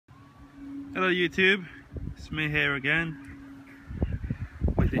Hello YouTube, it's me here again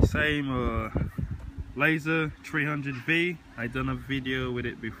with the same laser 300V. I done a video with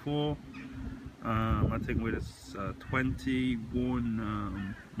it before. I think with its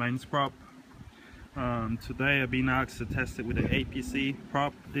 21 mains prop. Today I've been asked to test it with the APC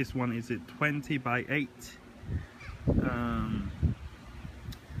prop. This one is at 20 by 8.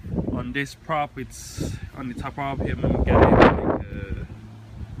 On this prop, it's on the top RPM. I'm getting like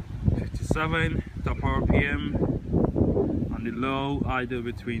 57 top RPM. On the low idle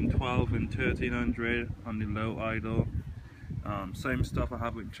between 12 and 1300 on the low idle. Same stuff, I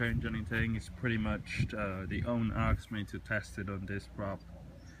haven't changed anything. It's pretty much the owner asked me to test it on this prop.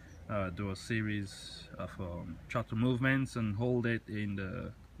 Do a series of shutter movements and hold it in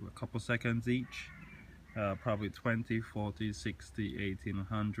a couple seconds each. Probably 20, 40, 60, 80,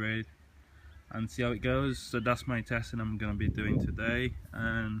 100, and see how it goes. So that's my testing I'm gonna be doing today,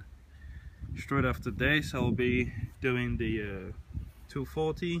 and straight after this I'll be doing the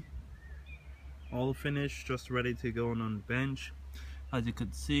 240 all finished, just ready to go on the bench. As you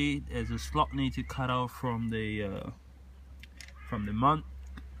can see, there's a slot need to cut out from the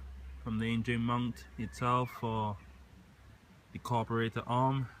engine mount itself for the carburetor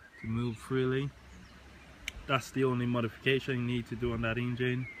arm to move freely. That's the only modification you need to do on that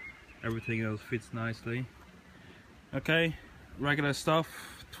engine. Everything else fits nicely. Okay, regular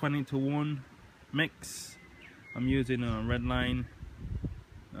stuff, 20:1 mix. I'm using a Redline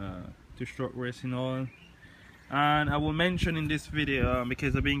 2-stroke racing oil. And I will mention in this video,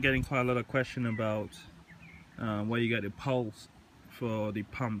 because I've been getting quite a lot of questions about where you get the pulse for the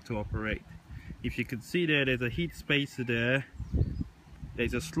pump to operate. If you can see there, there's a heat spacer there.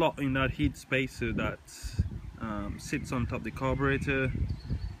 There's a slot in that heat spacer that sits on top of the carburetor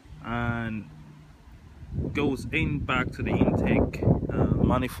and goes in back to the intake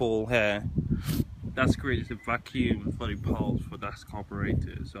manifold here. That's creates a vacuum for the pulse for that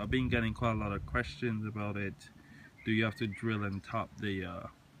carburetor. So I've been getting quite a lot of questions about it. Do you have to drill and top the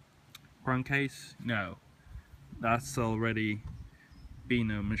crankcase? No, that's already been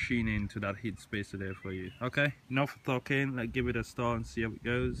machined into that heat spacer there for you. Okay, enough talking, let's give it a start and see how it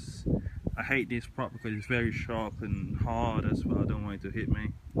goes. I hate this prop because it's very sharp and hard as well. I don't want it to hit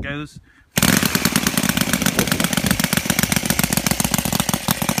me. It goes.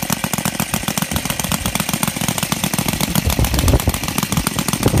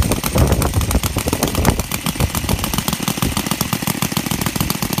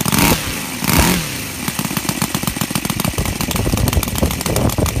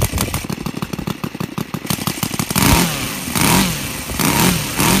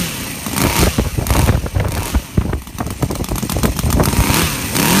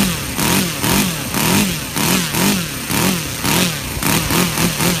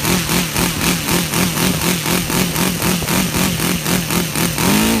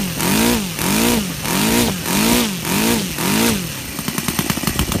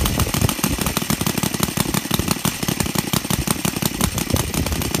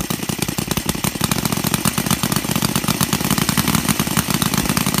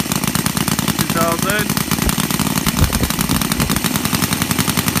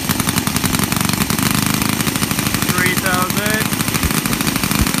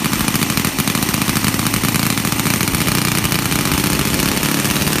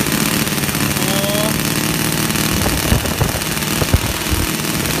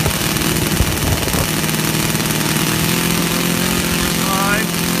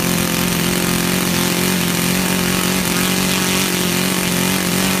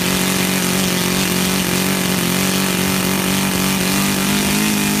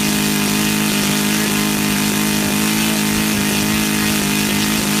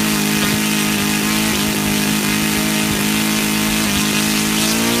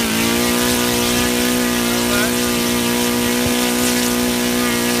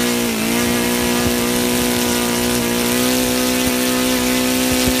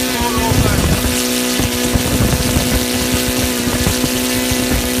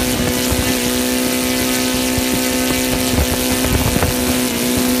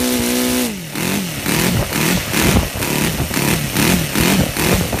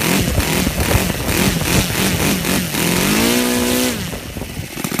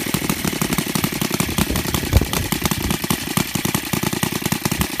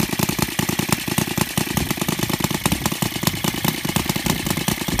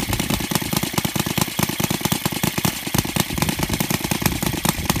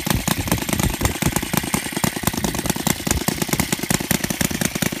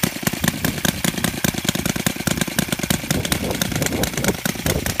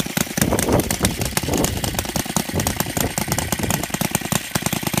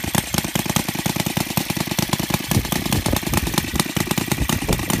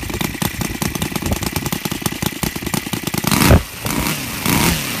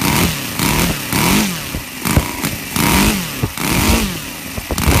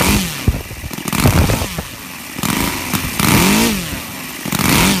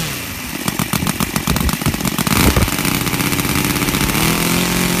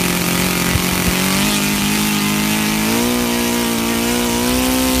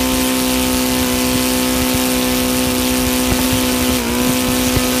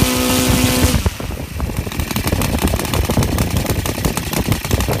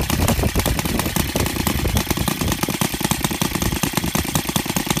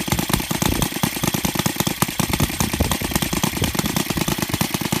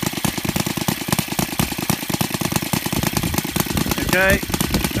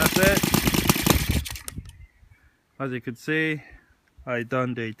 it. As you can see, I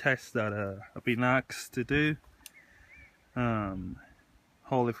done the test that I've been asked to do.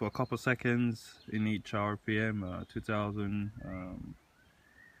 Hold it for a couple seconds in each RPM, 2000,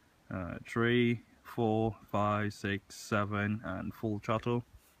 3, 4, 5, 6, 7, and full throttle.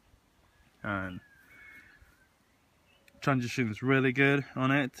 And transition is really good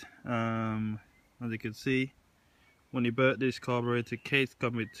on it. As you can see, when you burn this carburetor case,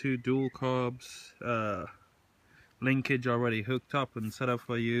 comes with 2 dual carbs, linkage already hooked up and set up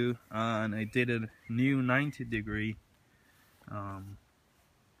for you, and I did a new 90-degree.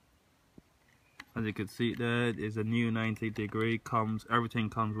 As you can see, there is a new 90-degree. Everything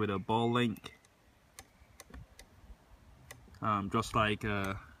comes with a ball link, just like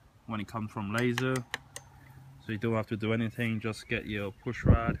when it comes from laser. So you don't have to do anything, just get your push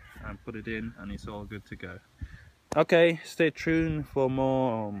rod and put it in, and it's all good to go. Okay, stay tuned for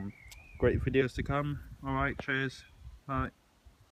more great videos to come. Alright, cheers, bye.